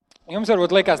Jums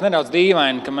varbūt liekas nedaudz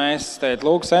dīvaini, ka mēs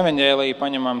Lūkas evaņģēliju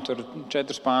paņemam tur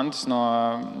 4 pantus no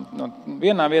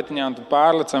vienā vietiņā un tad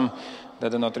pārlecam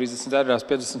no 34.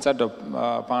 54.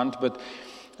 pantu.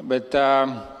 Bet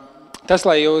tas,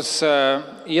 lai jūs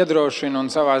iedrošina un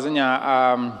savā ziņā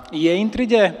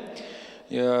ieintriģē,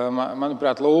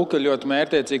 manuprāt, Lūka ļoti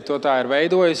mērķiecīgi to tā ir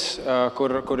veidojis,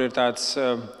 kur ir tāds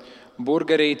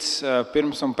burgerīts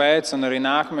pirms un pēc, un arī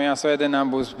nākamajā svētdienā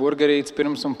būs burgerīts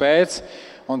pirms un pēc.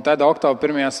 Un tad oktobra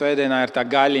 1. svētdienā ir tā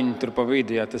gaļiņa tur pa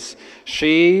vidu. Ja,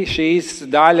 šīs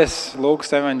daļas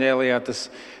Lūkas evaņģēlijā, tas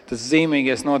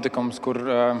zīmīgais notikums, kur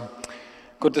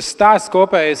tas stāsts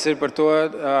kopējais ir par to,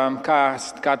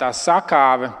 kā tā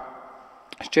sakāve,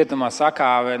 šķietamā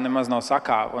sakāve nemaz nav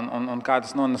sakāve, un kā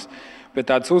tas nones pie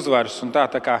tādas uzvaras. Un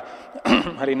tā kā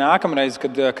arī nākamreiz,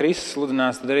 kad Kristus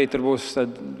sludinās, tad arī tur būs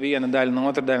viena daļa un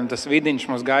otra daļa, un tas vidiņš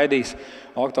mūs gaidīs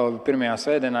oktobra 1.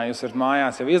 svētdienā. Jūs varat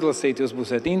mājās jau izlasīt, jūs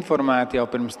būsiet informēti jau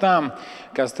pirms tam,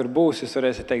 kas tur būs. Jūs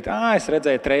varēsiet teikt, es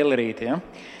redzēju trailerīti, ja?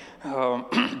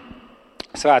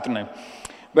 Svētdienai.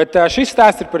 Bet šis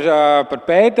stāsts ir par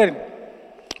Pēteri,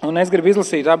 un es gribu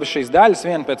izlasīt abas šīs daļas,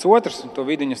 vienu pēc otras, to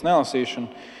vidiņu es nelasīšu,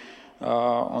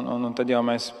 un tad jau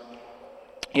mēs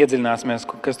iedziļināsimies,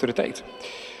 kas tur ir teikts.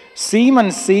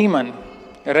 Sīmani, Sīmani,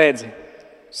 redzi,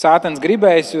 Sātans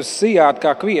gribējis jūs sijāt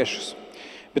kā kviešus,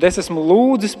 bet es esmu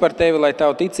lūdzis par tevi, lai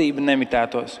tavu ticība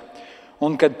nemitētos.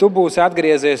 Un kad tu būsi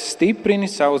atgriezies, stiprini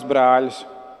savus brāļus.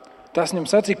 Tas viņam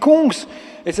sacīja, kungs,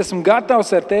 es esmu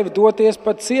gatavs ar tevi doties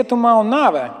pat cietumā un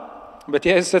nāvē. Bet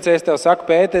Jēzus sacīja, es tev saku,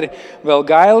 Pēteri, vēl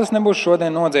gailis nebūs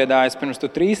šodien nodziedājis, pirms tu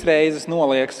 3 reizes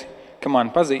nolieksi, ka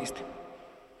mani pazīsti.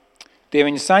 Tie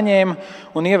viņu saņēma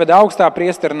un ieveda augstā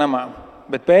priestera namā,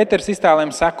 bet Pēters iztēlēm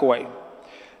sekoja.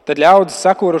 Tad ļaudis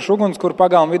sakūruši ugunskura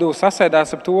pagalmu vidū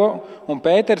sasēdās ap to, un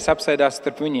Pēters apsēdās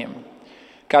starp viņiem.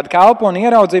 Kāda kalpone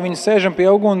ieraudzīja viņu sēžam pie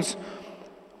uguns,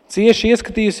 cieši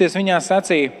ieskatījusies viņā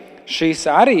sacīja, šīs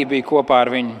arī bija kopā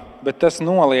ar viņu, bet tas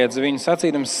noliedza viņu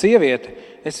sacīdams, sieviete,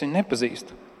 es viņu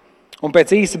nepazīstu. Un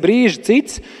pēc īsa brīža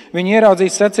cits viņu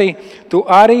ieraudzījis sacīja, tu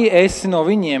arī esi no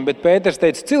viņiem, bet Pēters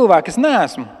teica, cilvēki, es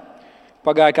neesmu.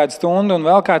 Pagāja kāda stunda, un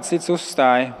vēl kāds cits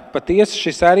uzstāja. Patiesi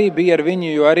šis arī bija ar viņu,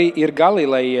 jo arī ir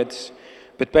galilejietis.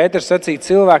 Bet Pēters sacīja,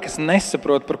 cilvēki, es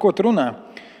nesaprotu, par ko tu runā.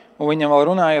 Un viņam vēl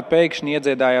runājot, pēkšņi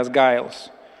iedziedājās gailis.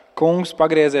 Kungs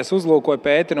pagriezies uzlūkoja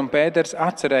Pēteru, un Pēters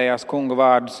atcerējās kunga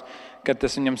vārdus, kad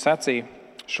tas viņam sacīja.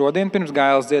 Šodien pirms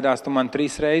gailis dziedās, tu man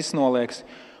 3 reizes nolieks.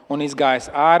 Un izgājis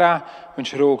ārā,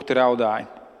 viņš rūkti raudāja.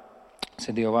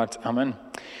 Tas ir Dieva vārds. Amen.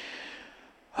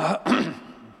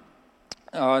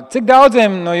 Cik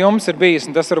daudziem no jums ir bijis,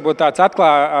 un tas varbūt tāds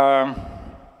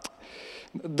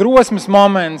drosmes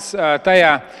moments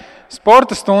tajā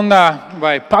sporta stundā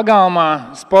vai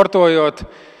pagalmā sportojot,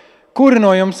 kuri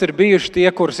no jums ir bijuši tie,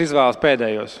 kurus izvēlas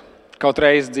pēdējos kaut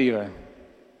reizi dzīvē?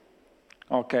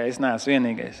 Ok, es neesmu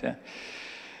vienīgais. Ja.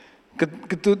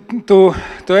 Kad tu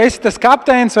esi tas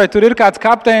kapteinis vai tur ir kāds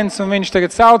kapteinis un viņš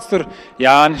tagad sauc tur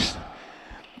Jānis,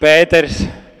 Pēters,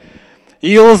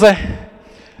 Ilze,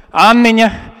 Anniņa,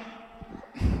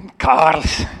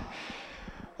 Kārlis.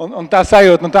 Un tā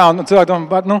sajūta, un cilvēki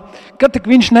domā, kad tik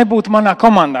viņš nebūtu manā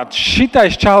komandā,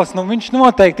 šitais čalis, viņš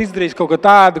noteikti izdarīs kaut ko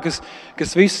tādu,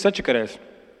 kas visus sačakarēs.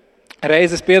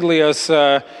 Reiz es piedalījos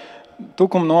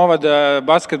Tukuma novada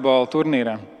basketbola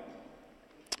turnīrā.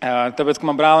 Tāpēc, ka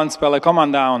man brālēns spēlē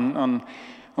komandā,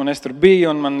 un es tur biju,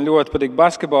 un man ļoti patīk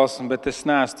basketbols, bet es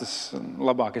neesmu tas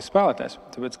labākais spēlētājs,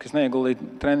 tāpēc, ka es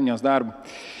neieguldīju treniņos darbu.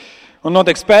 Un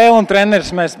notiek spēle, un treneris,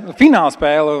 fināla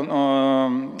spēle,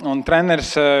 un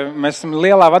treneris, mēs esam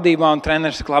lielā vadībā, un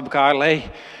treneris saka, labi, Kārli,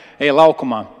 ej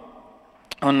laukumā.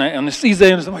 Un es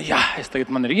izēju, un es domāju, es tagad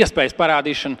man ir iespējas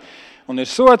parādīšana, un ir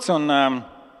sots, un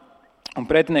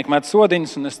pretinieki met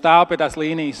sodiņus, un es stāvu pie tās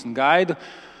līnijas un gaidu,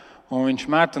 un viņš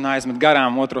met un aizmet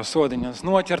garām otro sodiņu, un es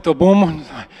noķeru to bumbu,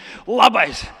 un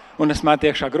labais, un es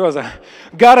metu iekšā grozā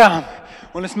garām,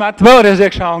 un es metu vēlreiz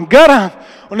iekšā un garām,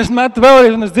 un es metu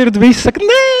vēlreiz, un es dzirdu visi, saka,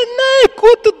 nē,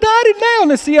 ko tu dari, nē, un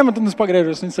es iemetu, un es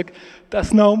pagriežos, un viņi saka, tas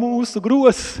nav mūsu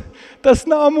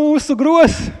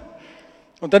gros.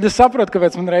 Un tad es saprotu,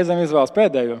 kāpēc man reizēm izvēlas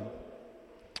pēdējo.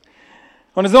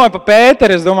 Un es domāju par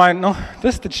Pēteru,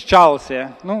 tas taču čalis, ja?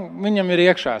 Viņam ir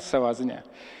iekšā savā ziņā.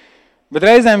 Bet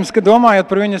reizēm, kad domājot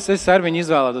par viņu, es ar viņu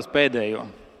izvēlētos pēdējo.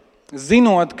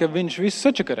 Zinot, ka viņš visu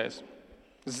sačakarēs.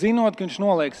 Zinot, ka viņš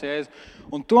nolieks Jēzu.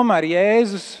 Un tomēr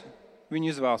Jēzus viņu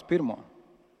izvēlas pirmo.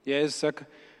 Jēzus saka,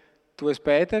 tu esi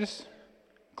Pēters,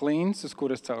 klīns, uz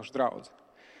kur es celšu draudzi.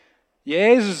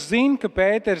 Jēzus zina, ka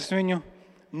Pēters viņu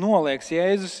nolieks.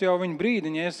 Jēzus jau viņu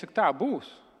brīdiņa, Jēzus saka, tā būs.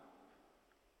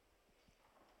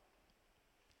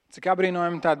 Cik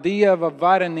apbrīnojama tā Dieva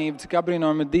varenība, cik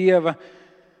apbrīnojama Dieva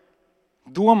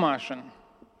domāšana,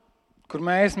 kur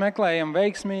mēs meklējam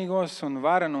veiksmīgos un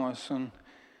varenos, un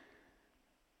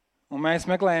mēs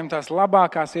meklējam tās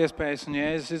labākās iespējas, un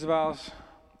Jēzus izvēlas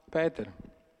Pēteru.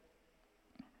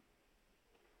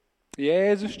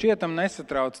 Jēzus šķietam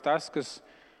nesatrauc tas, kas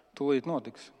tūlīt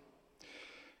notiks.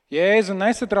 Jēzu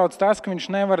nesatrauc tas, ka viņš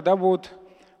nevar dabūt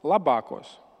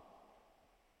labākos.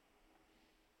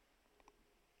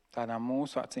 Tādām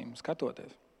mūsu acīm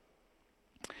skatoties.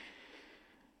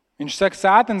 Viņš saka,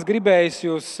 Sātans gribējis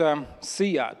jūs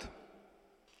sijāt.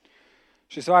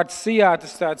 Šis vārds sijāt,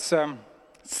 tas tāds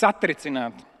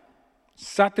satricināt.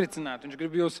 Viņš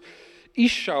grib jūs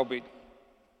izšaubīt.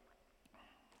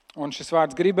 Un šis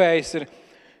vārds gribējis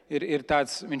ir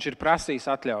tāds, viņš ir prasījis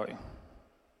atļauju.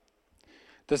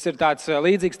 Tas ir tāds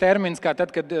līdzīgs termins, kā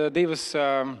tad, kad divas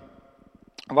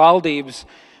valdības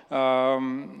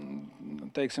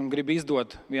grib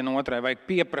izdot vienotrai vai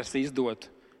pieprasa izdot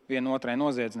vienotrai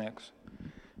noziedzniekus.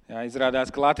 Jā,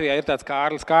 izrādās, ka Latvijā ir tāds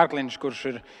Kārlis Kārkliņš, kurš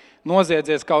ir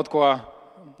noziedzies kaut ko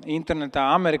internetā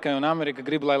Amerikai, un Amerika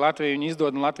grib, lai Latviju viņu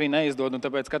izdod, un Latviju neizdod. Un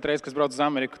tāpēc katru reizi, kad brauc uz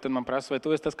Ameriku, tad man prasa, vai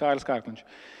tu esi tas Kārlis Kārkliņš.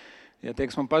 Ja tie,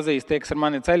 kas man pazīst, tie, kas ar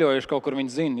mani ceļojuši, kaut kur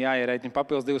viņi zina, jāierēķina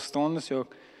papildus 2 stundas,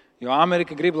 jo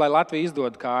Amerika grib, lai Latvija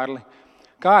izdod Kārli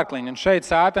Kārkliņu. Un šeit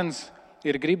Sātans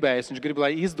ir gribējis, viņš grib,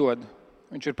 lai izdod.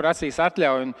 Viņš ir prasījis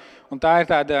atļauju, un tā ir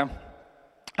tāda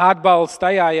atbalsts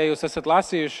tajā, ja jūs esat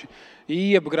lasījuši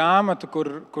Iebu grāmatu,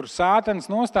 kur Sātans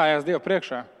nostājās Dievu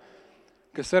priekšā,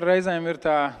 kas ar reizēm ir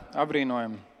tā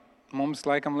apbrīnojama. Mums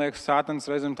laikam liekas, Sātans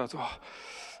reizēm tāds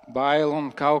bail un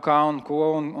kaut kā un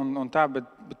ko un tā, bet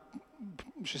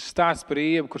šis stāsts par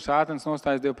Iebu, kur Sātans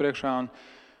nostājas Dievu priekšā,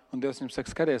 un Dievs viņam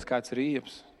saka, skaties, kāds ir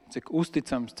Iebs, cik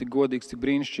uzticams, cik godīgs, cik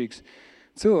brīnišķīgs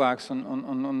cilvēks,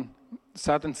 un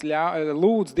Sātans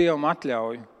lūdz Dievam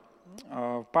atļauju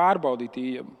pārbaudīt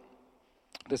Iebu.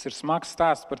 Tas ir smags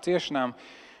stāsts par ciešanām,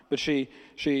 bet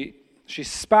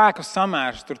šīs spēku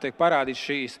samērs, tur tiek parādīts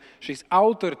šīs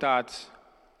autoritātes,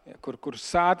 kur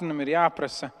Sātanam ir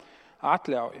jāprasa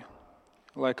atļauju,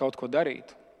 lai kaut ko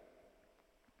darītu.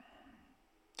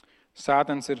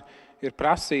 Sātans ir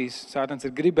prasījis, Sātans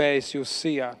ir gribējis jūs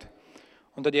sijāt.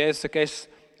 Un tad, ja es saku,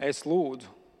 es lūdzu,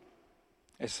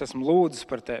 es esmu lūdzis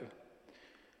par tevi.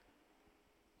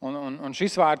 Un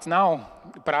šis vārds nav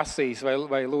prasījis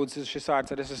vai lūdzis, šis vārds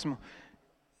ir, es esmu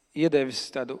iedevis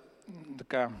tādu, tā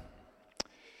kā,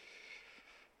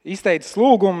 izteicis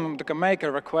lūgumu, tā kā make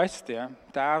a request, ja?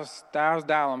 Tēvs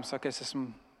dēlam saka, es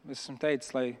esmu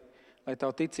teicis, lai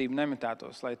tavu ticību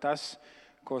nemitētos, lai tas,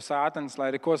 ko Sātans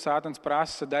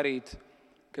prasa darīt,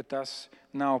 ka tas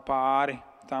nav pāri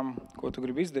tam, ko tu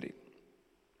gribi izdarīt.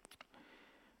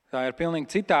 Tā ir pilnīgi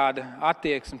citāda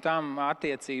attieksme tam,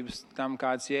 attiecības tam,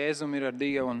 kāds Jēzum ir ar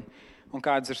Dievu un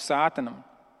kāds ir Sātanam.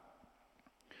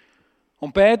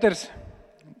 Un Pēters,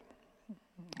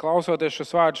 klausoties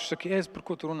šos vārdus, saka, Jēzus, par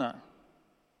ko tu runā?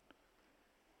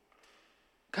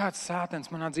 Kāds Sātans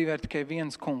manā dzīvē ir tikai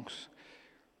viens kungs?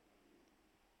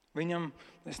 Viņam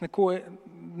es neko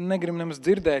negribu nemaz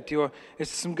dzirdēt, jo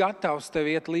es esmu gatavs tev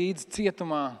iet līdzi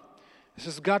cietumā. Es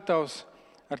esmu gatavs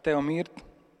ar tevi mirt.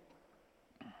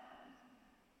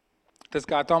 Tas,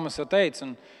 kā Tomas jau teica,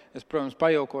 un es, protams,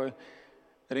 pajokoju,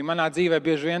 arī manā dzīvē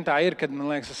bieži vien tā ir, kad man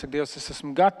liekas, Dievs, es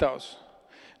esmu gatavs.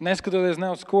 Neskatoties ne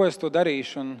uz ko es to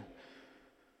darīšu.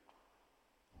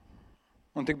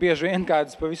 Un tik bieži vien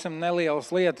kādas pavisam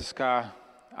nelielas lietas, kā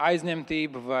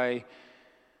aizņemtība vai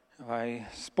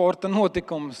sporta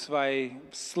notikums, vai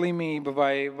slimība,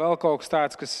 vai vēl kaut kas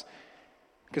tāds,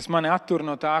 kas mani attur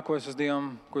no tā, ko es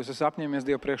esmu apņēmies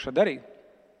Dievu priekšā darīt.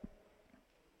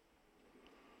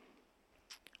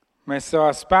 Mēs savā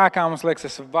spēkā, mums liekas,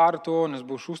 es varu to, un es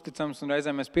būšu uzticams, un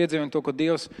reizēm mēs piedzīvojam to, ko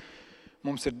Dievs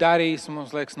mums ir darījis, un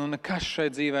mums liekas, nekas šai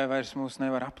dzīvē vairs mūs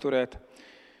nevar apturēt.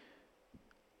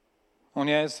 Un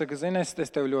ja es saku,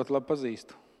 es tevi ļoti labi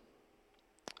pazīstu.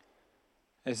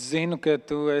 Es zinu, ka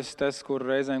tu esi tas, kur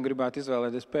reizēm gribētu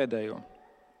izvēlēties pēdējo.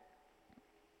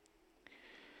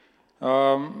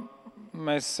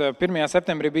 Mēs 1.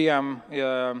 septembrī bijām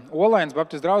Olainas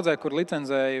Baptistu draudzē, kur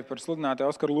licencēja par sludinātāju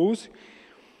Oskaru Lūsi.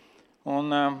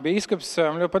 Un bīskaps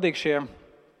ļoti patīk šie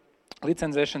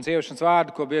licencēšanas ieviešanas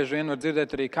vārdi, ko bieži vien var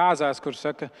dzirdēt arī kāzās,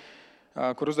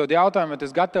 kur uzdod jautājumu, vai tu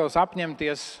esi gatavs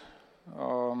apņemties,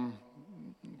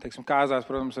 kāzās,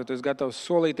 protams, vai tu esi gatavs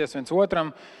solīties viens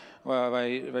otram,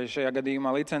 vai šajā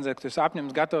gadījumā licencē, ka tu esi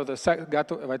apņemts,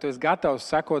 vai tu esi gatavs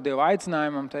sekot Dieva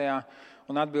aicinājumam tajā,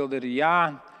 un atbilde ir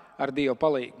jā, ar Dievu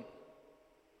palīgu.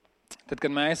 Tad,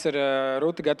 kad mēs ar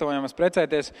Ruti gatavojāmies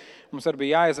precēties, mums arī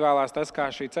bija jāizvēlās tas, kā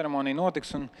šī ceremonija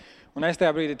notiks. Un es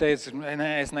tajā brīdī teicu, nē,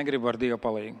 es negribu ar Dievu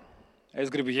palīgu.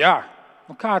 Es gribu, jā.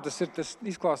 Nu, kā tas ir? Tas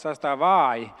izklausās tā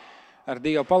vāji ar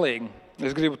Dievu palīgu.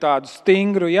 Es gribu tādu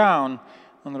stingru jā.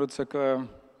 Un Ruti saka,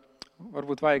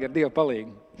 varbūt vajag ar Dievu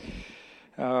palīgu.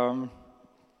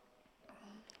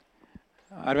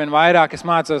 Arvien vairāk es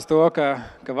mācos to,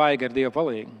 ka vajag ar Dievu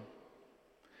palīgu.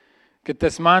 Kad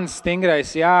tas mans stingrais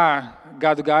jā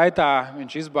gadu gaitā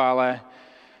viņš izbālē,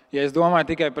 ja es domāju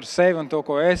tikai par sevi un to,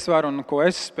 ko es varu un ko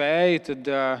es spēju,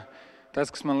 tad tas,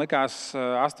 kas man likās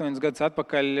 8 gadus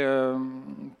atpakaļ,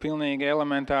 pilnīgi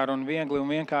elementāri un viegli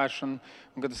un vienkārši, un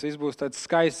kad tas viss būs tāds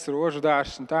skaists rožu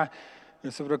dārzs un tā,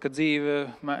 es saprotu, ka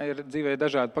dzīvē ir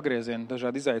dažādi pagriezieni,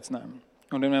 dažādi izaicinājumi.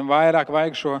 Un vienmēr vairāk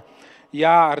vajag šo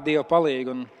jā ar Dievu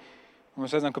palīgu. Un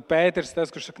mēs redzam, ka Pēters tas,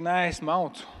 kurš saka, nē, es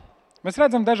maucu. Mēs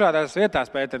redzam dažādās vietās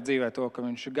Pētera dzīvē to, ka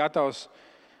viņš ir gatavs.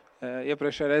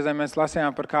 Iepriekšējā reizē mēs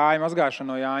lasījām par kāju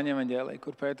mazgāšanu no Jāņa evaņģēlija,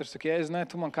 kur Pēters saka, Jēzus, ne,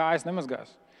 tu man kājas nemazgās.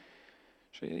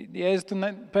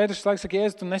 Pēters laiks saka,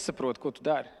 Jēzus, tu nesaproti, ko tu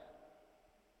dari.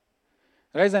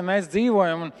 Reizēm mēs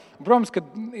dzīvojam, un, protams, ka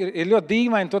ir ļoti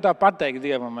dīvaini to tā pateikt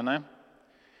Dievam, ne?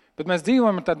 Bet mēs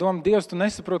dzīvojam ar tā domu, Dievs, tu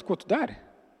nesaproti, ko tu dari.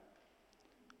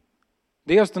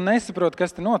 Dievs, tu nesaproti,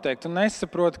 kas te notiek, tu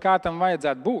nesaproti, kā tam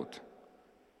vajadzētu būt.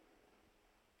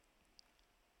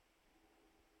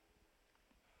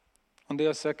 Un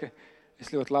Dievs saka, es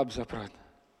ļoti labi saprotu.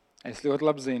 Es ļoti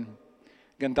labi zinu.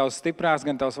 Gan tavs stiprās,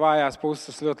 gan tavs vājās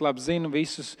puses. Es ļoti labi zinu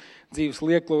visus dzīves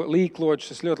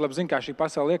līkločus. Es ļoti labi zinu, kā šī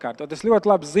pasaule iekārtot. Es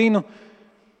ļoti labi zinu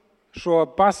šo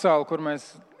pasauli, kur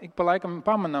mēs ik pa laikam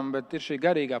pamanām, bet ir šī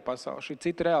garīgā pasaule, šī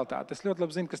cita realitāte. Es ļoti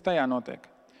labi zinu, kas tajā notiek.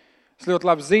 Es ļoti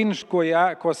labi zinu,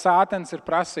 ko Sātans ir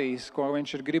prasījis, ko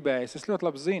viņš ir gribējis. Es ļoti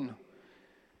labi zinu.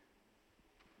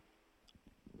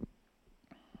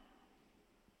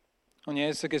 Un ja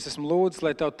es saku, es esmu lūdzis,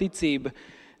 lai tavu ticība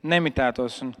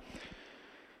nemitētos. Un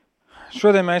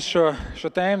šodien mēs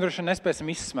šo tēmu droši nespēsim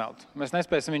izsmelt. Mēs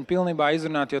nespēsim viņu pilnībā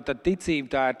izrunāt, jo tad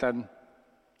ticība tā ir tāda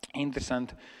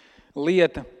interesanta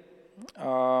lieta,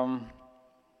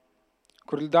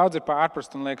 kur daudz ir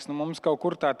pārprast un liekas, mums kaut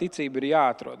kur tā ticība ir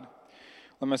jāatrod.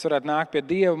 Lai mēs varētu nākt pie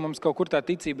Dieva, mums kaut kur tā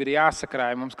ticība ir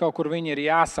jāsakrāja, mums kaut kur viņa ir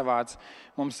jāsavāc,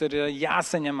 mums ir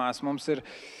jāsaņemās, mums ir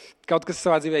kaut kas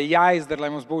savā dzīvē jāizdara, lai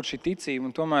mums būtu šī ticība.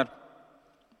 Un tomēr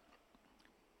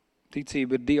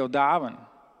ticība ir Dieva dāvana.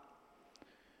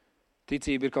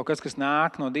 Ticība ir kaut kas, kas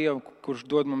nāk no Dieva, kurš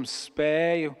dod mums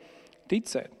spēju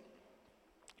ticēt.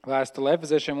 Vēstule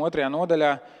Efeziešiem 2.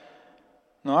 nodaļā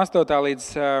no 8. līdz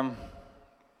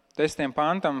 10.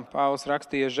 pantam Pāvils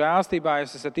rakstīja, žēlstībā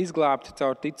jūs esat izglābti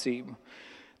caur ticību.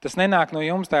 Tas nenāk no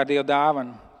jums, tā ir Dieva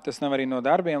dāvana. Tas nav arī no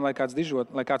darbiem, lai kāds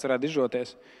varētu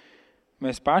dižoties.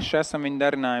 Mēs paši esam viņa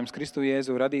darinājums Kristu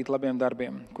Jēzu radīt labiem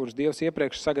darbiem, kurus Dievs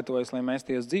iepriekš sagatavojas, lai mēs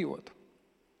ties dzīvotu.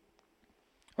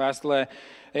 Vēstulē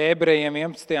Ebrejiem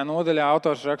 11. nodaļā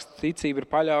autors raksta, ticība ir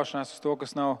paļaušanās uz to,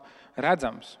 kas nav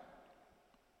redzams.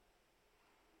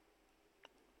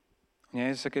 Un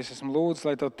Jēzus saka, es esmu lūdzis,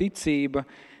 lai tavu ticība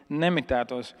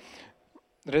nemitētos.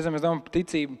 Reizēm mēs domājam par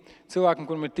ticību. Cilvēkam,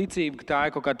 kuram ir ticība, ka tā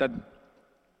ir kaut kā tāda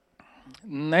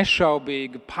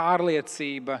nešaubīga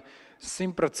pārliecība,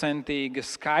 100%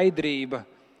 skaidrība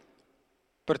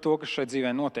par to, kas šai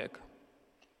dzīvē notiek.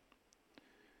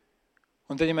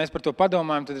 Un tad, ja mēs par to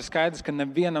padomājam, tad ir skaidrs, ka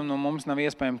nevienam no mums nav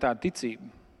iespējama tāda ticība.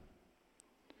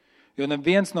 Jo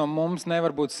neviens no mums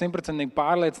nevar būt 100%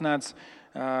 pārliecināts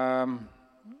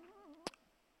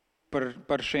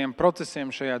par šiem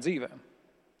procesiem šajā dzīvē.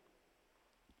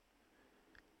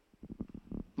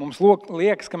 Mums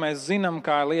liekas, ka mēs zinām,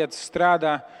 kā lietas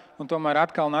strādā, un tomēr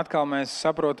atkal un atkal mēs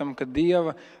saprotam, ka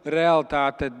Dieva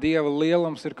realitāte, Dieva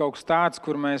lielums ir kaut kas tāds,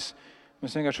 kur mēs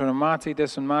vienkārši varam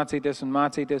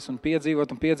mācīties un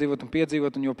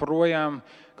piedzīvot, un joprojām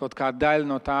kaut kā daļa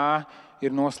no tā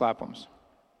ir noslēpums.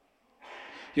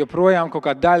 Joprojām kaut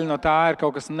kā daļa no tā ir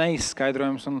kaut kas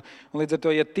neizskaidrojams, un līdz ar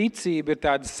to, ja ticība ir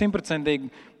tāda 100%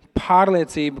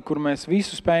 pārliecība, kur mēs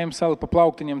visu spējam salikt pa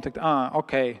plauktiņiem, teikt,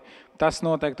 ok, tas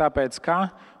notiek tāpēc kā,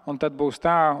 un tad būs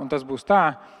tā, un tas būs tā,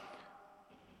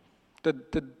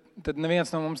 tad neviens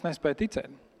no mums nespēja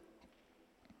ticēt.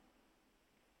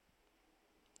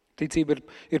 Ticība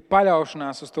ir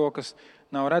paļaušanās uz to, kas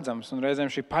nav redzams, un reizēm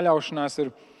šī paļaušanās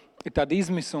ir tāda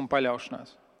izmisuma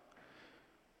paļaušanās.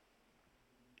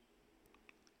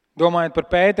 Domājot par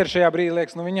Pēteru šajā brīdī,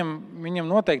 liekas, viņam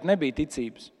noteikti nebija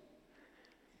ticības.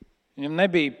 Viņam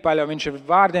nebija paļauja, viņš ar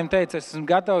vārdiem teica, es esmu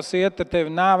gatavs iet ar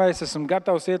tevi nāvē, es esmu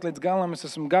gatavs iet līdz galam, es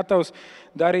esmu gatavs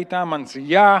darīt tā, mans ir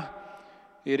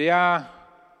jā.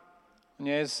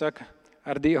 Un Jēzus saka,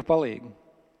 ar Dievu palīgu.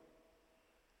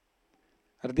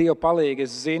 Ar Dievu palīgu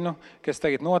es zinu, kas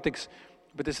tagad notiks,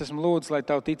 bet es esmu lūdzis, lai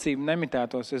tavu ticību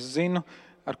nemitētos. Es zinu,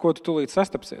 ar ko tu tūlīt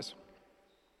sastapsies.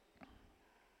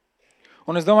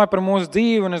 Un es domāju par mūsu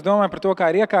dzīvi, un es domāju par to, kā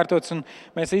ir iekārtots. Un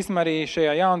mēs īstenībā arī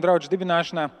šajā jaunu draugu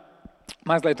dibināšanā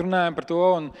mazliet runājam par to.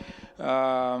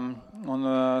 Un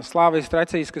Slāvis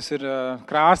Trecīs, kas ir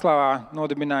Krāslavā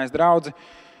nodibinājis draudzi,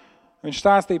 viņš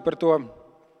stāstīja par to,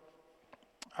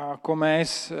 ko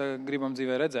mēs gribam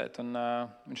dzīvē redzēt. Un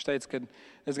viņš teica, ka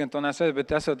es gan to nesu,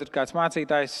 bet esot ir kāds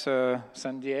mācītājs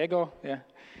San Diego, ja,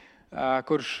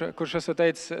 kurš esot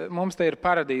teicis, mums te ir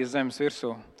paradīze zemes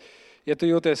virsū. Ja tu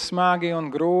jūties smagi un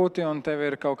grūti un tev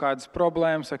ir kaut kādas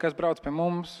problēmas, vai kas brauc pie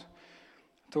mums,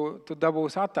 tu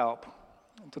dabūsi atelpu.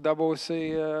 Tu dabūsi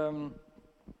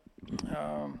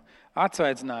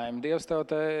atsveicinājumu. Dievs tev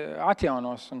te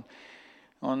atjaunos.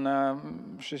 Un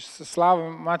šis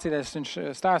Slāva mācītājs, viņš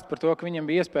stāsta par to, ka viņam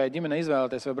bija iespēja ģimene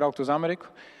izvēlēties vai braukt uz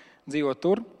Ameriku, dzīvot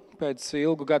tur pēc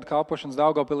ilgu gadu kalpošanas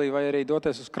Daugavpilī vai arī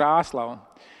doties uz Krāslavu.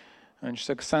 Viņš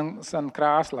saka, San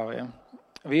Krāslava, ja.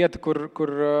 Vieta,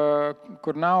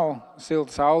 kur nav silta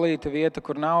saulīte, vieta,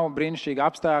 kur nav brīnišķīga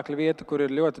apstākļa, vieta, kur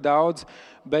ir ļoti daudz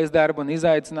bezdarba un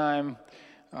izaicinājumu,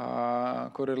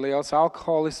 kur ir liels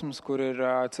alkoholisms, kur ir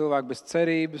cilvēki bez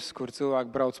cerības, kur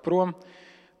cilvēki brauc prom.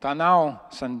 Tā nav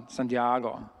San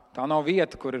Diego. Tā nav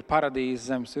vieta, kur ir paradīze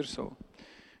zemes virsū.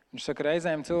 Viņš saka,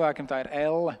 reizēm cilvēkiem tā ir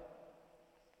elle.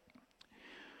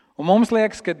 Un mums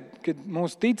liekas, ka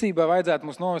mūsu ticībā vajadzētu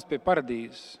mūs novest pie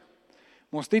paradīzes.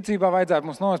 Mūsu ticībā vajadzētu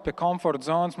mūs novest pie komforta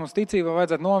zonas. Mūsu ticībā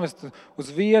vajadzētu novest uz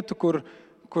vietu,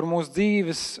 kur mūsu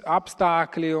dzīves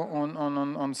apstākļi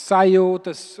un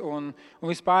sajūtas un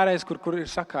vispārējais, kur ir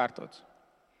sakārtots.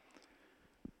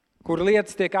 Kur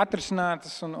lietas tiek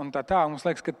atrisinātas un tā. Mums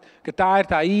liekas, ka tā ir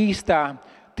tā īstā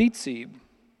ticība.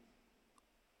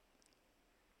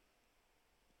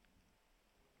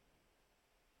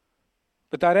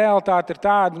 Bet tā realitāte ir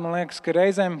tāda, man liekas, ka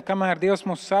reizēm, kamēr Dievs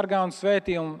mūs sargā un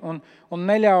svētī un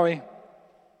neļauj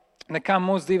nekam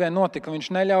mūsu dzīvē notika, viņš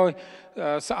neļauj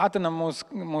Sātanam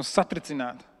mūs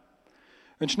satricināt.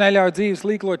 Viņš neļauj dzīves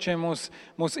līkločiem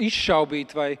mūs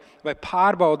izšaubīt vai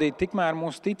pārbaudīt, tikmēr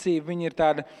mūsu ticība viņa ir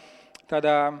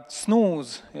tādā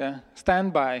snooze, ja,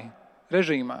 standby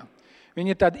režīmā.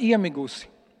 Viņa ir tāda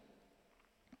iemigusi.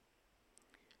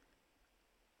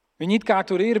 Viņa it kā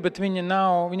tur ir, bet viņai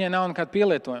nav nekāda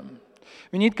pielietojuma.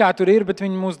 Viņa it kā tur ir, bet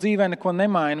viņa mūsu dzīvē neko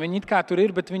nemaina. Viņa it kā tur ir,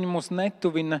 bet viņa mūs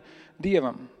netuvina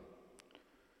Dievam.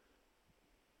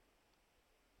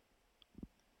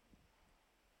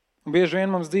 Un bieži vien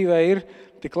mums dzīvē ir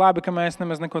tik labi, ka mēs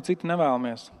nemaz neko citu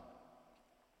nevēlamies.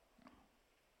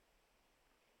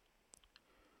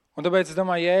 Un tāpēc es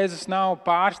domāju, Jēzus nav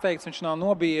pārsteigts, viņš nav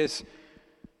nobijies.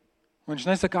 Viņš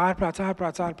nesaka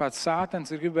ārprāts,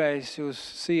 Sātans ir gribējis jūs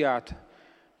sijāt.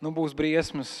 Nu būs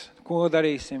briesmas, ko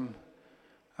darīsim?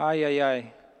 Ai.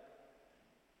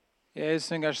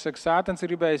 Jēzus vienkārši saka, Sātans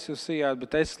ir gribējis jūs sijāt,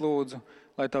 bet es lūdzu,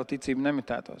 lai tavu ticību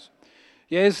nemitētos.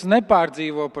 Jēzus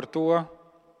nepārdzīvo par to,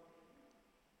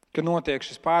 ka notiek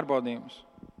šis pārbaudījums.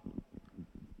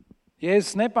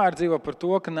 Jēzus nepārdzīvo par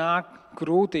to, ka nāk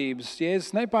grūtības.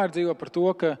 Jēzus nepārdzīvo par to,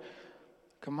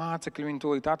 ka mācekļi viņu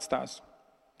tūlīt atstās.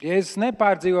 Jēzus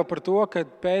nepārdzīvo par to, ka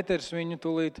Pēters viņu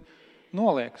tūlīt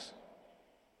nolieks.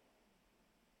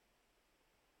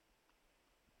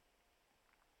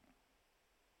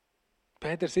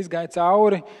 Pēters izgāja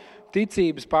cauri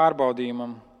ticības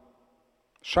pārbaudījumam,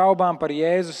 šaubām par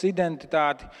Jēzus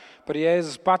identitāti, par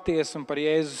Jēzus patiesu un par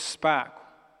Jēzus spēku.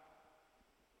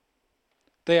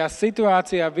 Tajā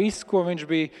situācijā viss, uz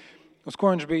ko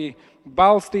viņš bija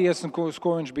balstījies un uz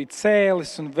ko viņš bija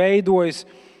cēlis un veidojis,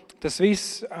 tas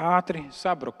viss ātri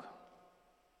sabruka.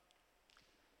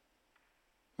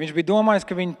 Viņš bija domājis,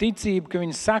 ka viņa ticība, ka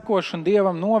viņa sekošana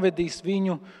Dievam novedīs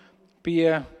viņu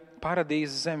pie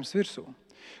paradīzes zemes virsū.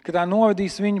 Ka tā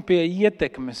novedīs viņu pie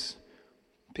ietekmes,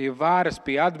 pie varas,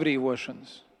 pie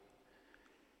atbrīvošanas.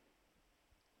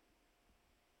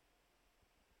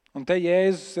 Un te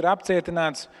Jēzus ir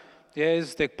apcietināts,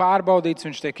 Jēzus tiek pārbaudīts,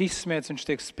 viņš tiek izsmiets, viņš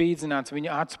tiek spīdzināts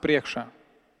viņa acu priekšā.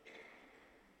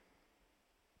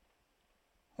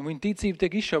 Un viņa ticība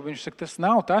tiek izšauba. Viņš saka, tas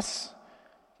nav tas,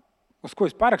 uz ko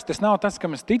es parakstu. Tas nav tas,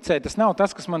 kam es ticēju. Tas nav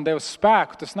tas, kas man deva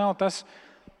spēku. Tas nav tas,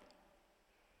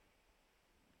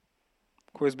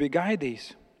 ko es biju gaidījis.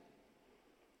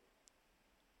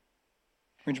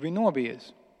 Viņš bija nobijies.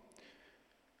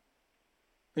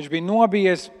 Viņš bija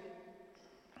nobijies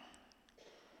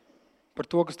par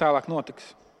to, kas tālāk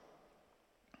notiks.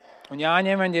 Un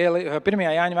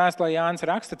pirmajā Jāņa vēstulē Jānis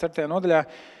raksta 4. nodaļā,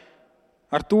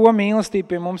 ar to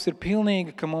mīlestība pie mums ir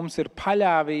pilnīga, ka mums ir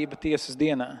paļāvība tiesas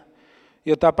dienā.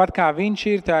 Jo tāpat kā viņš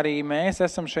ir, tā arī mēs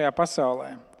esam šajā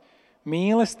pasaulē.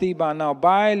 Mīlestībā nav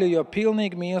baiļu, jo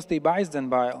pilnīga mīlestība aizdzen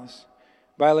bailes.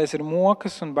 Bailēs ir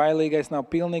mokas un bailīgais nav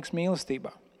pilnīgs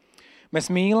mīlestībā. Mēs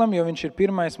mīlam, jo viņš ir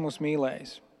pirmais mūs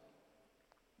mīlējis.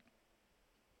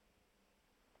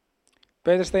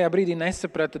 Pēters tajā brīdī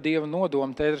nesaprata Dieva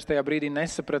nodomu, Pēters tajā brīdī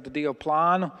nesaprata Dieva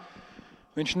plānu.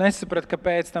 Viņš nesaprata,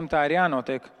 kāpēc tam tā ir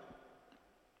jānotiek.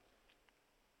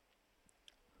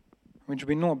 Viņš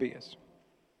bija nobijies.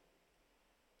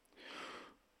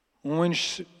 Un viņš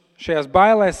šajās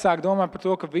bailēs sāk domāt par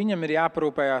to, ka viņam ir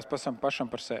jāparūpējās pašam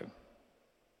par sevi.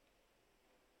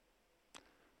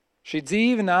 Šī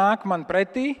dzīve nāk man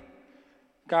pretī,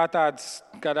 kā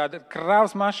tāda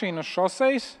kravas mašīna uz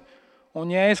šosejas, un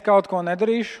ja es kaut ko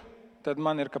nedarīšu, tad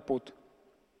man ir kaput.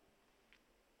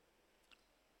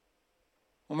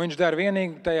 Un viņš dara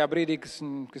vienīgi tajā brīdī, kas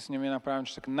viņam vienā prātā,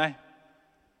 viņš saka, ne,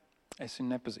 es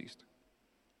viņu nepazīstu.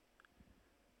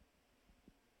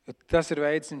 Jo tas ir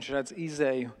veids, viņš redz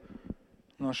izēju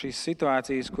no šīs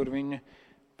situācijas, kur viņa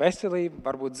veselība,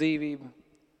 varbūt dzīvība,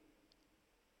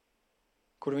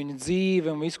 kur viņa dzīve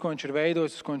un viss, ko viņš ir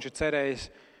veidojis, uz ko viņš ir cerējis,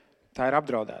 tā ir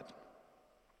apdraudēta.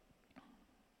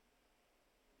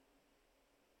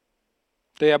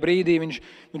 Tajā brīdī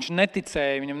viņš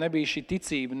neticēja, viņam nebija šī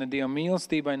ticība ne Dieva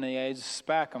mīlestībai, ne Jēzus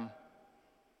spēkam.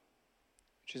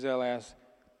 Viņš izvēlējās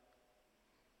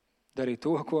darīt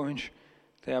to, ko viņš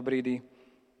tajā brīdī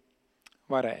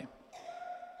varēja.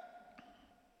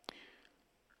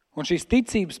 Un šīs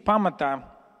ticības pamatā,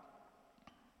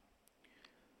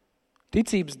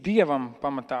 ticības Dievam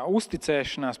pamatā,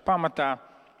 uzticēšanās pamatā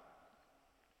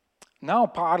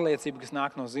nav pārliecība, kas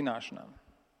nāk no zināšanām.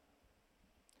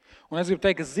 Un es gribu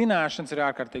teikt, ka zināšanas ir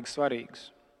ārkārtīgi svarīgas.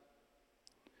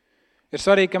 Ir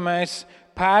svarīgi, ka mēs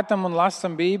pētam un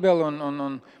lasam Bībeli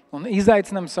un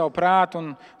izaicinām savu prātu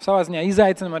un savā ziņā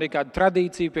izaicinām arī kādu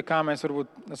tradīciju, pie kā mēs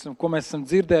ko mēs esam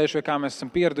dzirdējuši, vai kā mēs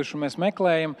esam pieraduši un mēs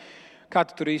meklējam, kā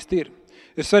tur īsti ir.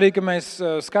 Ir svarīgi, ka mēs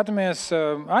skatāmies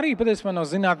arī patiesībā no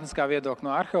zinātniskā viedokļa,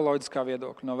 no arheoloģiskā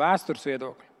viedokļa, no vēstures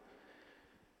viedokļa.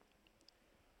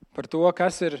 Par to,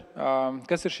 kas ir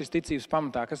šīs ticības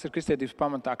pamatā, kas ir kristietības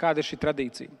pamatā, kāda ir šī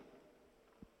tradīcija.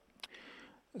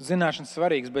 Zināšanas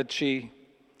svarīgas, bet šī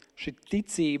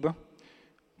ticība,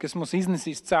 kas mūs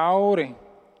iznesīs cauri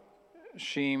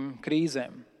šīm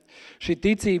krīzēm. Šī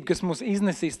ticība, kas mūs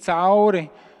iznesīs cauri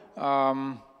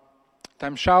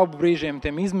tiem šaubu brīžiem,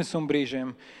 tiem izmisuma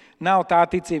brīžiem, nav tā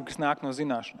ticība, kas nāk no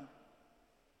zināšanām,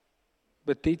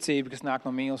 bet ticība, kas nāk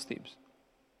no mīlestības.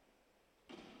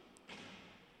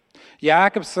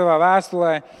 Jēkabs savā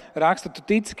vēstulē raksta, tu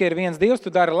tici, ka ir viens Dievs, tu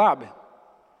dari labi.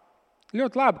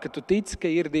 Ļoti labi, ka tu tici, ka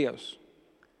ir Dievs.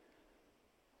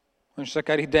 Viņš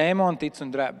saka, arī dēmoni tic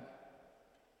un dreb.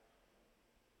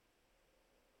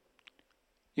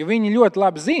 Jo viņi ļoti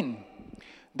labi zina.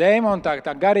 Dēmoni,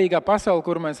 tā garīgā pasaule,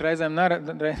 kuru mēs reizēm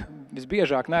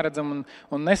visbiežāk neredzam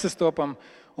un nesastopam,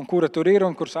 un kura tur ir,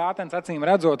 un kur sātens acīm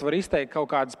redzot var izteikt kaut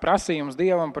kādas prasījumus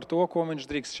Dievam par to, ko viņš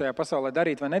drīkst šajā pasaulē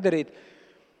darīt vai nedarīt.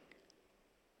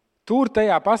 Tur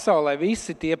tajā pasaulē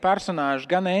visi tie personāži,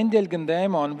 gan eņģeļi, gan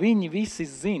dēmoni, viņi visi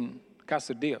zina,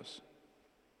 kas ir Dievs.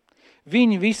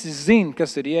 Viņi visi zina,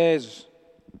 kas ir Jēzus.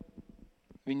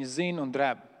 Viņi zina un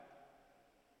dreb.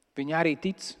 Viņi arī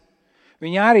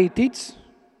tic.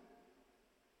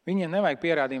 Viņiem nevajag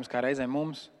pierādījums kā reizēm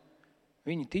mums.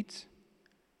 Viņi tic.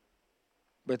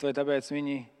 Bet vai tāpēc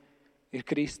viņi ir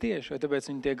kristieši? Vai tāpēc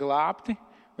viņi tiek glābti?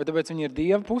 Vai tāpēc viņi ir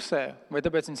Dieva pusē? Vai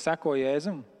tāpēc viņi seko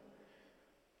Jēzum?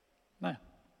 Nē.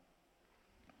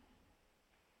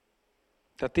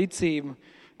 Tā ticība,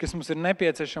 kas mums ir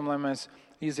nepieciešama, lai mēs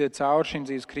iziet cauri šīm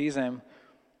dzīves krīzēm,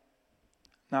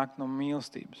 nāk no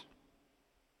mīlestības.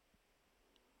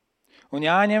 Un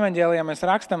Jāņa evaņģēlijā mēs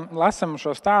lasam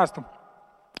šo stāstu,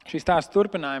 šī stāsta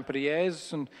turpinājumu par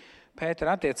Jēzus un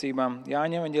Pētera attiecībām.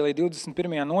 Jāņa evaņģēlijā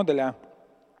 21. nodaļā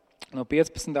no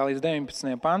 15. līdz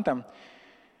 19. pantam.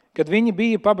 Kad viņi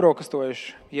bija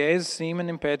pabrokastojuši, Jēzus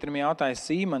Sīmenim Pēterim jautāja,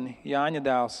 Sīmani, Jāņa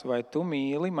dēls, vai tu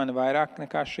mīli mani vairāk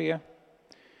nekā šie?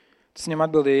 Tas viņam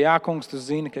atbildēja, jā, kungs, tu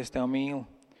zini, ka es tev mīlu.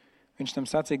 Viņš tam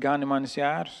sacīja, gani manis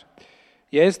jērus.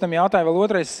 Jēzus tam jautāja vēl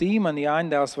otrais, Sīmani,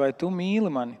 Jāņa dēls, vai tu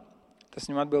mīli mani? Tas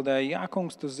viņam atbildēja, jā,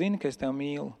 kungs, tu zini, ka es tev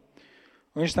mīlu.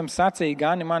 Un viņš tam sacīja,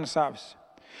 gani mani savis.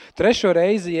 Trešo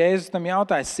reizi Jēzus tam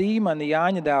jautāja, Sīmani,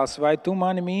 Jāņa dēls, vai tu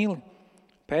mani mīli?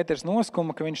 Pēters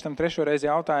noskuma, ka viņš tam trešo reizi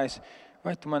jautājis,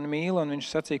 vai tu mani mīli? Un viņš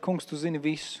sacīja, kungs, tu zini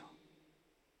visu.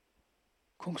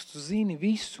 Kungs, tu zini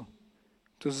visu.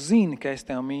 Tu zini, ka es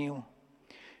tev mīlu.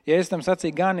 Jēzus tam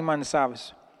sacīja, gani mani savis.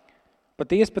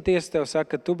 Patiesi tev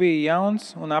saka, ka tu biji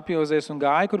jauns un apjozies un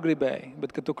gāji, kur gribēji, bet,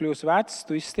 kad tu kļūsi vecs,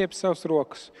 tu izstieps savus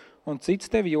rokas, un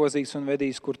cits tevi jozīs un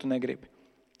vedīs, kur tu negribi.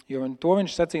 Jo to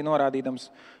viņš sacīja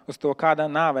norādīdams uz to, kādā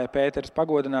nāvē Pēters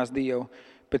pagodinās Dievu.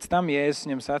 Pēc tam Jēzus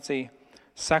viņam sacīja,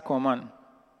 seko man.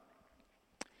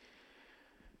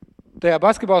 Tajā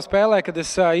basketbola spēlē, kad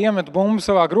es iemetu bumbu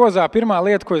savā grozā, pirmā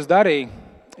lieta, ko es darīju,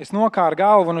 es nokāru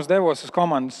galvu un devos uz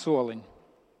komandas soliņu.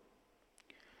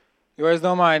 Jo es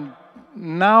domāju,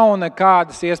 nav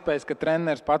nekādas iespējas, ka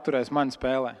treneris paturēs mani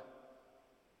spēlē.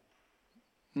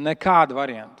 Nekāda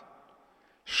varianta.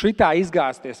 Šitā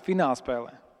izgāzties fināla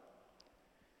spēlē.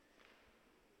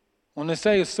 Un es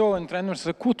eju uz soliņu, treneris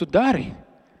saka, ko tu dari?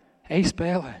 Ej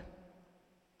spēlē.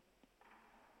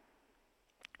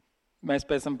 Mēs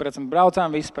pēc tam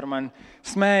braucām, visi par mani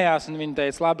smējās, un viņi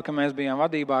teica, labi, ka mēs bijām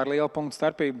vadībā ar lielu punktu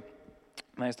starpību.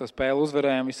 Mēs to spēli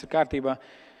uzvarējām, viss ir kārtībā.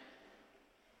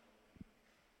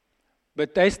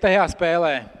 Bet es tajā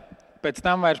spēlē pēc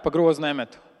tam vairs pa grozu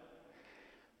nemetu.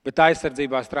 Bet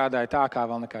aizsardzībā strādāju tā kā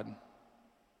vēl nekad.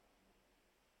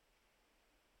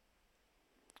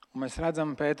 Un mēs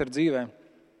redzam Pētera dzīvē.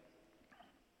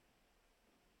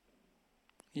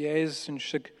 Jēzus, viņš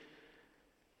saka,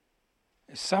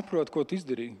 es saprotu, ko tu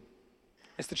izdarīji.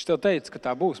 Es taču tev teicu, ka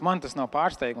tā būs. Man tas nav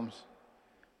pārsteigums.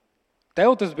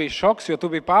 Tev tas bija šoks, jo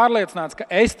tu biji pārliecināts, ka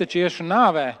es taču iešu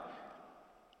nāvē.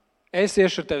 Es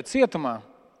iešu ar tevi cietumā.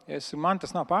 Man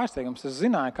tas nav pārsteigums. Es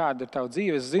zināju, kāda ir tava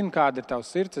dzīve, es zinu, kāda ir tava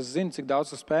sirds, es zinu, cik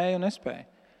daudz tu spēji un nespēji.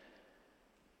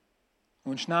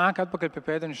 Un viņš nāk atpakaļ pie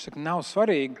Pētera un viņš saka, nav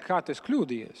svarīgi, kā tu esi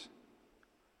kļūdījies.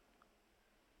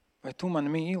 Vai tu mani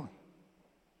mīli?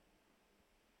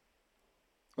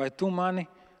 Vai tu mani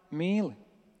mīli?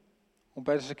 Un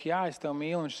Pēters saka, jā, es tev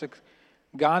mīlu. Un viņš saka,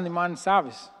 gani mani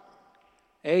savis.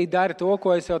 Ej, dari to,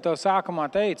 ko es jau tev sākumā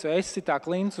teicu. Esi tā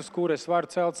klints, uz kuru es varu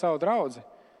celt savu draudzi.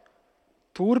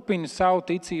 Turpini savu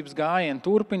ticības gājienu,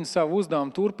 turpini savu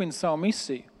uzdevumu, turpini savu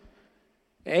misiju.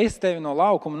 Es tevi no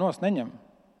laukuma nost neņemu.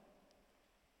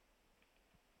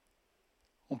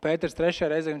 Un Pēters trešajā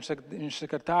reizē viņš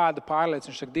saka ar tādu pārliecību,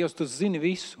 viņš saka, Dievs, tu zini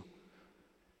visu.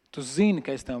 Tu zini,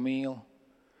 ka es tevi mīlu.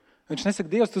 Viņš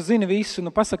nesaka, Dievs, tu zini visu,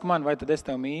 nu pasaka man, vai tad es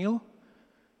tevi mīlu?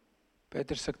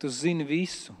 Pēters saka, tu zini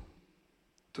visu.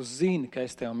 Tu zini, ka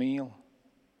es tevi mīlu.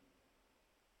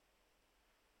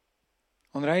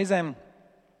 Un reizēm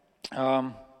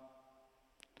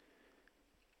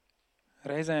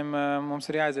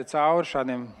mums ir jāaiziet cauri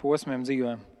šādiem posmiem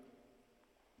dzīvēm.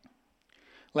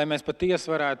 Lai mēs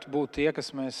patiesi varētu būt tie,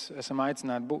 kas mēs esam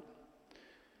aicināti būt.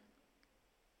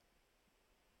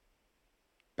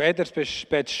 Pēters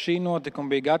pēc šī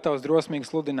notikuma bija gatavs drosmīgi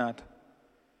sludināt.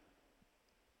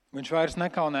 Viņš vairs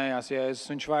nekaunējās Jēzus,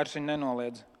 viņš vairs viņu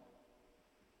nenoliedza.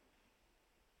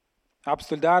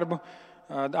 Apstuļu darbu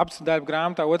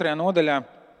grāmatā 2. nodaļā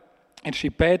ir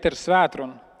šī Pētera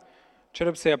svētruna.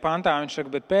 14. pantā viņš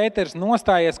saka, bet Pēters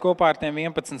nostājies kopā ar tiem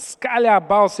 11 skaļā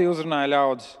balsī uzrunāja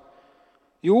ļaudis.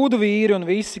 Jūdu vīri un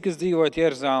visi, kas dzīvojat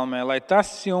Jeruzālēmē, lai tas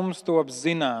jums top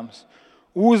zināms.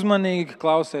 Uzmanīgi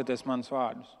klausieties manas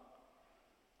vārdus.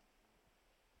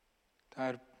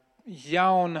 Tā ir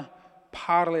jauna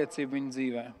pārliecība viņa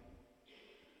dzīvē,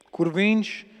 kur viņš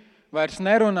vairs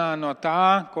nerunā no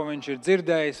tā, ko viņš ir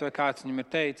dzirdējis vai kāds viņam ir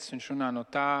teicis, viņš runā no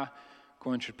tā,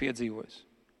 ko viņš ir piedzīvojis.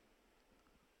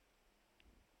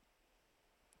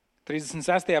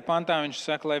 36. pantā viņš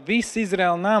saka, lai viss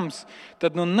Izraēla nams,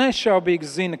 tad nu nešaubīgi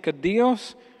zina, ka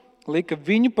Dievs lika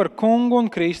viņu par kungu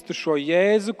un Kristu šo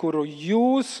Jēzu, kuru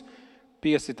jūs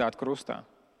piesitāt krustā.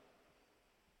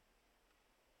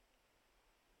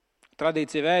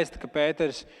 Tradīcija vēsta, ka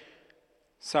Pēters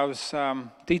savas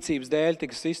ticības dēļ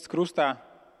tika sists krustā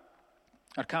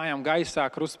ar kājām gaisā.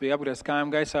 Krusts bija apgriezts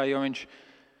kājām gaisā, jo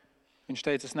viņš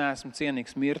teica, es neesmu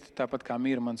cienīgs mirt, tāpat kā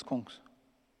mira mans kungs.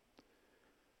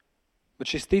 Bet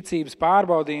šis ticības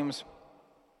pārbaudījums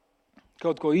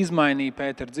kaut ko izmainīja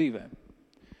Pētera dzīvē.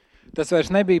 Tas vairs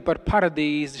nebija par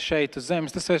paradīzi šeit uz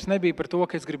zemes, tas vairs nebija par to,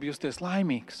 ka es gribu justies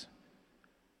laimīgs.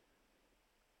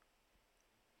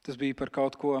 Tas bija par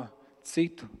kaut ko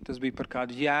citu, tas bija par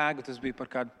kādu jēgu, tas bija par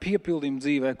kādu piepildījumu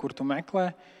dzīvē, kur tu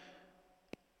meklē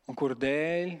un kur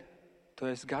dēļ tu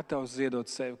esi gatavs ziedot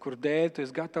sevi, kur dēļ tu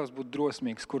esi gatavs būt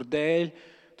drosmīgs, kur dēļ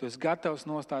tu esi gatavs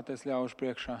nostāties ļaužu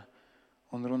priekšā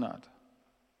un runāt.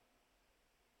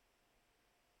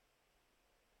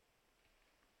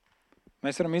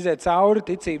 Mēs varam iziet cauri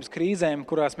ticības krīzēm,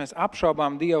 kurās mēs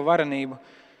apšaubām Dieva varenību.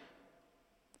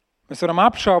 Mēs varam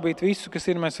apšaubīt visu, kas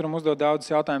ir, mēs varam uzdot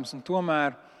daudzus jautājumus un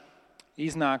tomēr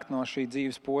iznākt no šī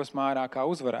dzīves posma ārā kā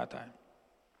uzvarētāji.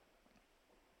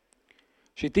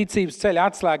 Šī ticības ceļa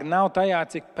atslēga nav tajā,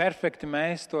 cik perfekti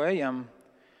mēs to ejam,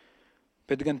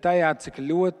 bet gan tajā, cik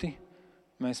ļoti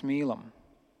mēs mīlam.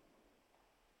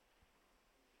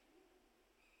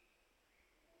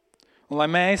 Un, lai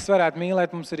mēs varētu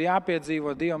mīlēt, mums ir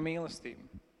jāpiedzīvo Dieva mīlestība.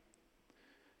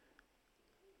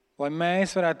 Lai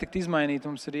mēs varētu tikt izmainīti,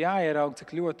 mums ir jāieraug,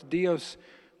 cik ļoti Dievs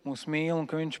mūs mīl un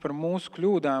ka Viņš par mūsu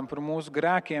kļūdām, par mūsu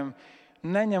grēkiem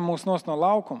neņem mūs nost no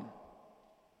laukuma.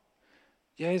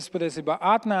 Jēzus patiesībā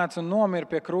atnāca un nomira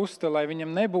pie krusta, lai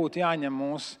Viņam nebūtu jāņem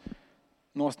mūs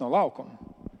nost no laukuma.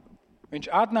 Viņš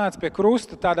atnāca pie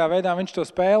krusta, tādā veidā Viņš to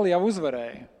spēli jau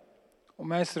uzvarēja. Un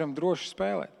mēs varam droši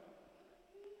spēlēt,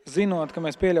 zinot, ka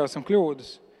mēs pieļausim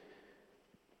kļūdas.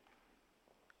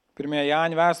 1.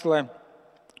 Jāņa vēstulē,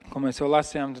 ko mēs jau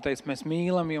lasījām, tu teici, mēs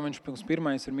mīlam, jo Viņš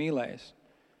pirmais ir mīlējis.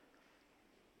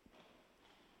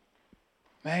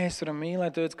 Mēs varam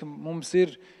mīlēt, tāpēc, ka mums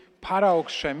ir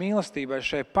paraugs šai mīlestībai,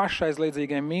 šai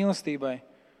pašaizliedzīgai mīlestībai.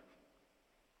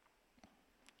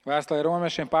 Vēstulē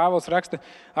Romiešiem Pāvils raksta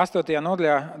 8.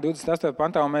 nodaļā, 28.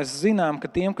 pantā, un mēs zinām, ka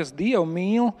tiem, kas Dievu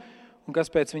mīl un kas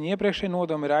pēc viņa iepriekšējā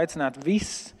nodoma ir aicināti,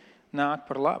 viss nāk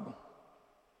par labu.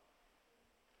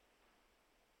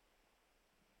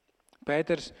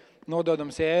 Pēters,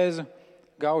 nododams Jēzu,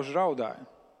 gauži raudāja.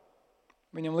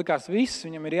 Viņam likās viss,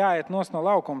 viņam ir jāiet nost no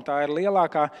laukuma. Tā ir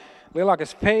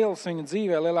lielākais fails viņa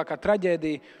dzīvē, lielākā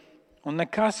traģēdija, un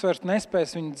nekas vairs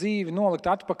nespēs viņa dzīvi nolikt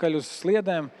atpakaļ uz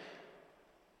sliedēm.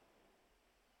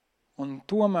 Un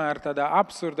tomēr tādā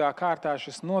absurdā kārtā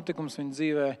šis notikums viņa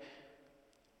dzīvē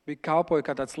bija kalpoja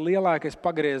kā tāds lielākais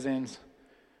pagrieziens,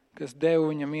 kas deva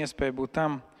viņam iespēju būt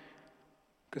tam,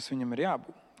 kas viņam ir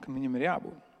jābūt, kam viņam ir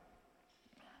jābūt.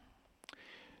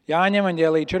 Jāņa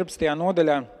evaņģēlija 14.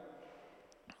 nodaļā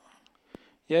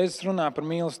Jēzus runā par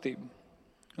mīlestību.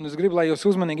 Un es gribu, lai jūs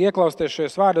uzmanīgi ieklausties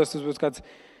šajos vārdos, tas būs kāds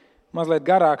mazliet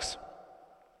garāks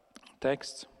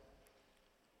teksts.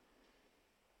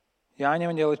 Jāņa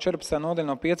evaņģēlija 14. nodaļa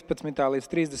no 15.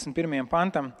 līdz 31.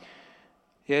 pantam.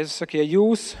 Jēzus saka, ja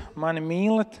jūs mani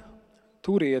mīlat,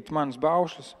 turiet manus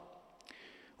baušļus.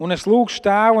 Un es lūgšu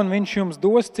Tēvu, un Viņš jums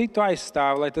dos citu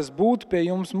aizstāvu, lai tas būtu pie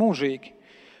jums mūžīgi.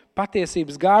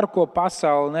 Patiesības garu, ko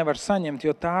pasaule nevar saņemt,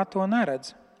 jo tā to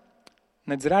neredz.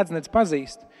 Nec redz, nec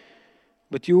pazīst,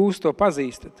 bet jūs to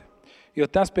pazīstat, jo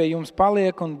tas pie jums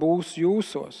paliek un būs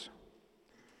jūsos.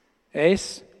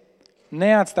 Es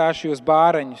neatstāšu jūs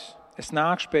bāreņus, es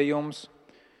nākšu pie jums.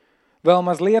 Vēl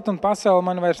mazliet un pasaule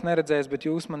mani vairs neredzēs, bet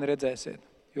jūs mani redzēsiet,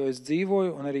 jo es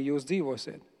dzīvoju un arī jūs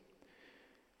dzīvosiet.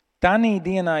 Tanī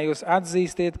dienā jūs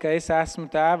atzīstiet, ka es esmu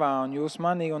Tēvā un jūs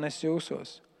manī un es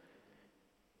jūsos.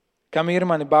 Kam ir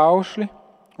mani baušļi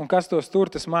un kas tos tur,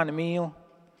 tas mani mīl.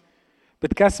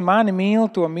 Bet kas mani mīl,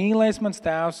 to mīlēs mans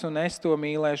Tēvs un es to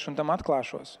mīlēšu un tam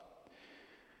atklāšos.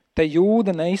 Te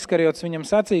Jūda neizkarjots viņam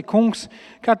sacīja, kungs,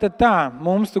 kā tad tā,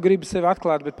 mums tu gribi sevi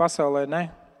atklāt, bet pasaulē ne?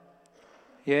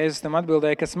 Jēzus tam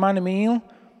atbildēja, kas mani mīl,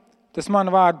 tas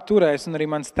manu vārdu turēs, un arī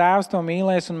mans Tēvs to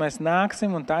mīlēs, un mēs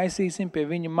nāksim un taisīsim pie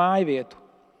viņa mājvietu.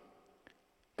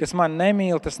 Kas man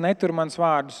nemīl, tas netur mans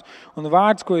vārdus, un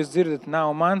vārds, ko jūs dzirdat,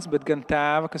 nav mans, bet gan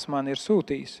Tēva, kas man ir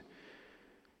sūtījis.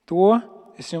 To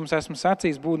es jums esmu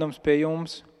sacījis, būdams pie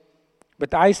jums,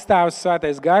 bet aizstāvis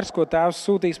svētais gars, ko Tēvs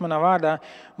sūtīs manā vārdā,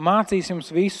 mācīs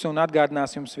jums visu un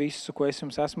atgādinās jums visu, ko es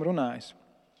jums esmu runājis.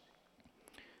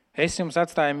 Es jums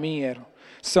atstāju mieru,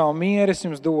 savu mieru es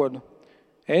jums dodu.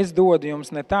 Es dodu jums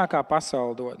ne tā, kā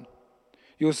pasaule dod.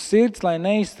 Jūsu sirds, lai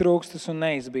neiztrūkstas un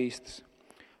neizbīstas.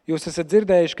 Jūs esat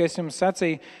dzirdējuši, ka es jums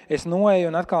sacīju, es noeju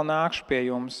un atkal nākšu pie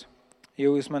jums. Ja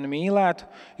jūs mani mīlētu,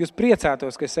 jūs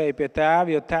priecātos, ka es eju pie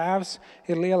Tēva, jo Tēvs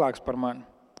ir lielāks par mani.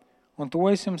 Un to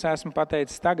es jums esmu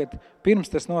pateicis tagad, pirms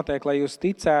tas notiek, lai jūs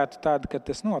ticētu tad, kad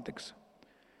tas notiks.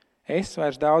 Es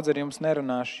vairs daudz ar jums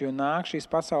nerunāšu, jo nāk šīs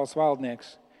pasaules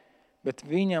valdnieks, bet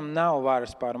viņam nav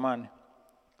varas pār mani.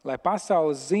 Lai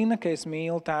pasaule zina, ka es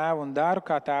mīlu Tēvu un daru,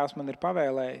 kā Tēvs man ir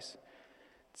pavēlējis.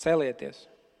 Celieties,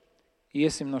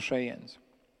 iesim no šejienes.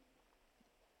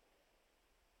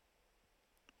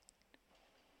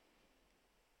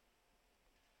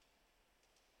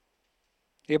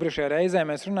 Iepriekšējā reizē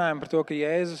mēs runājam par to, ka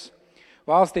Jēzus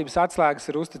valstības atslēgas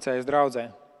ir uzticējis draudzē.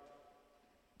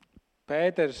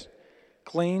 Pēters,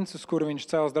 klīns, uz kuru viņš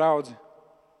cels draudzi.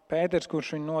 Pēters,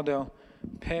 kurš viņu nodeva.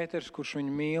 Pēters, kurš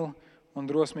viņu mīl un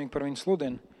drosmīgi par viņu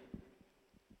sludina.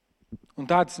 Un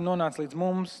tā tas nonāca līdz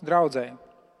mums, draudzē.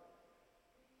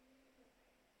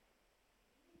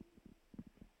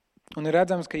 Un ir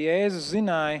redzams, ka Jēzus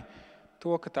zināja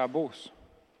to, ka tā būs.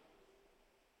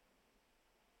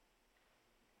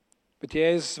 Bet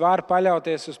Jēzus var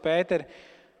paļauties uz Pēteri,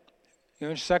 jo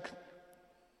viņš saka,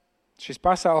 šis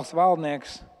pasaules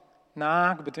valdnieks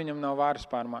nāk, bet viņam nav varas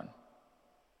pār mani.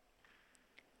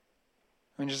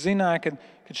 Viņš zināja,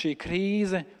 ka šī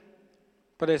krīze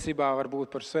patiesībā var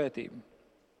būt par svētību.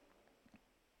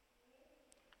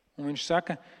 Un viņš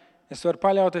saka, es varu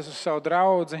paļauties uz savu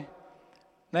draudzi,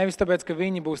 nevis tāpēc, ka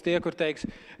viņi būs tie, kur teiks,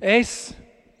 es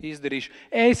izdarīšu,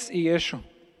 es iešu,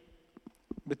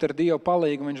 bet ar Dievu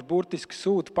palīgu viņš burtiski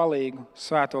sūta palīgu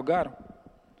Svēto garu,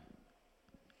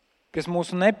 kas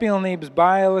mūsu nepilnības,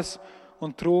 bailes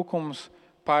un trūkumus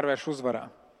pārvērš uzvarā.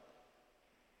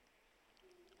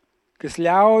 Kas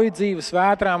ļauj dzīves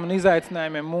vētrām un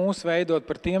izaicinājumiem mūs veidot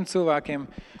par tiem cilvēkiem,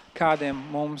 kādiem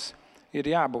mums ir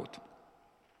jābūt.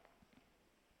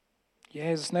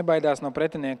 Jēzus nebaidās no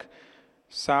pretinieka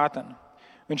Sātana.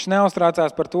 Viņš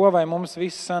neuztraucās par to, vai mums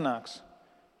viss sanāks.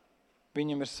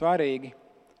 Viņam ir svarīgi,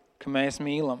 ka mēs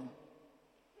mīlam.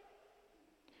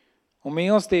 Un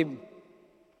mīlestība,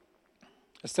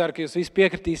 es ceru, ka jūs visi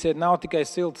piekritīsiet, nav tikai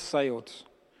siltas sajūtas.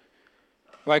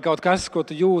 Vai kaut kas, ko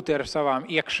tu jūti ar savām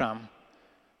iekšām,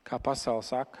 kā pasaule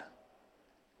saka.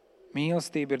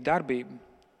 Mīlestība ir darbība,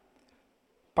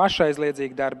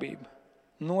 pašaizliedzīga darbība,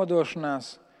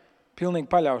 nodošanās,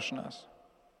 pilnīga paļaušanās.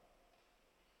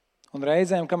 Un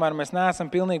reizēm, kamēr mēs neesam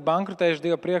pilnīgi bankrutējuši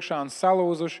Dievu priekšā un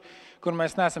salūzuši, kur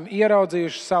mēs neesam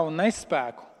ieraudzījuši savu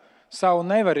nespēku, savu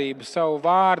nevarību, savu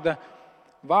vārda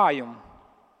vājumu,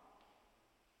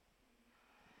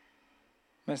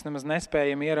 mēs nemaz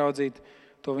nespējam ieraudzīt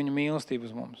to viņa mīlestību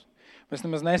uz mums. Mēs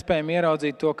nemaz nespējam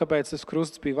ieraudzīt to, kāpēc tas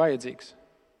krusts bija vajadzīgs.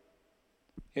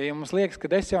 Ja mums liekas,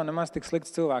 ka es jau nemaz tik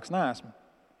slikts cilvēks neesmu.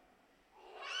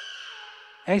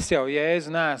 Es jau Jēzu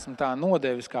neesmu tā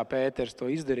nodevis, kā Pēters to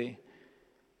izdarīja.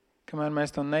 Kamēr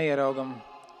mēs to neieraugam,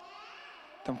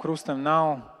 tam krustam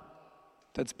nav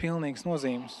tāds pilnīgs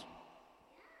nozīmes.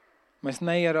 Mēs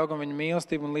neieraugam viņa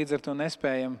mīlestību un līdz ar to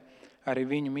nespējam arī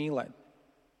viņu mīlēt.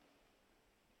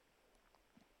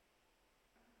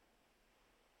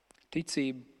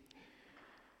 Ticība.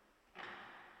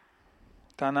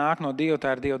 Tā nāk no Dieva,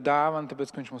 tā ir Dieva dāvana,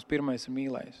 tāpēc, ka viņš mums pirmais ir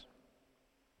mīlējis.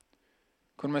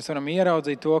 Kur mēs varam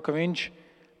ieraudzīt to, ka viņš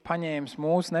paņēmis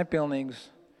mūsu nepilnīgus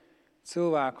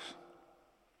cilvēkus,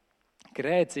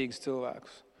 grēcīgus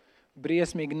cilvēkus,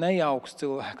 briesmīgi nejaukus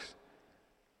cilvēkus.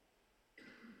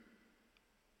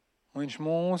 Un viņš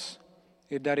mūs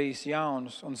ir darījis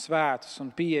jaunus un svētus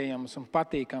un pieejamus un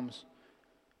patīkamus.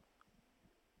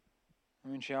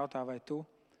 Un viņš jautā, vai tu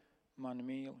mani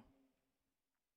mīli?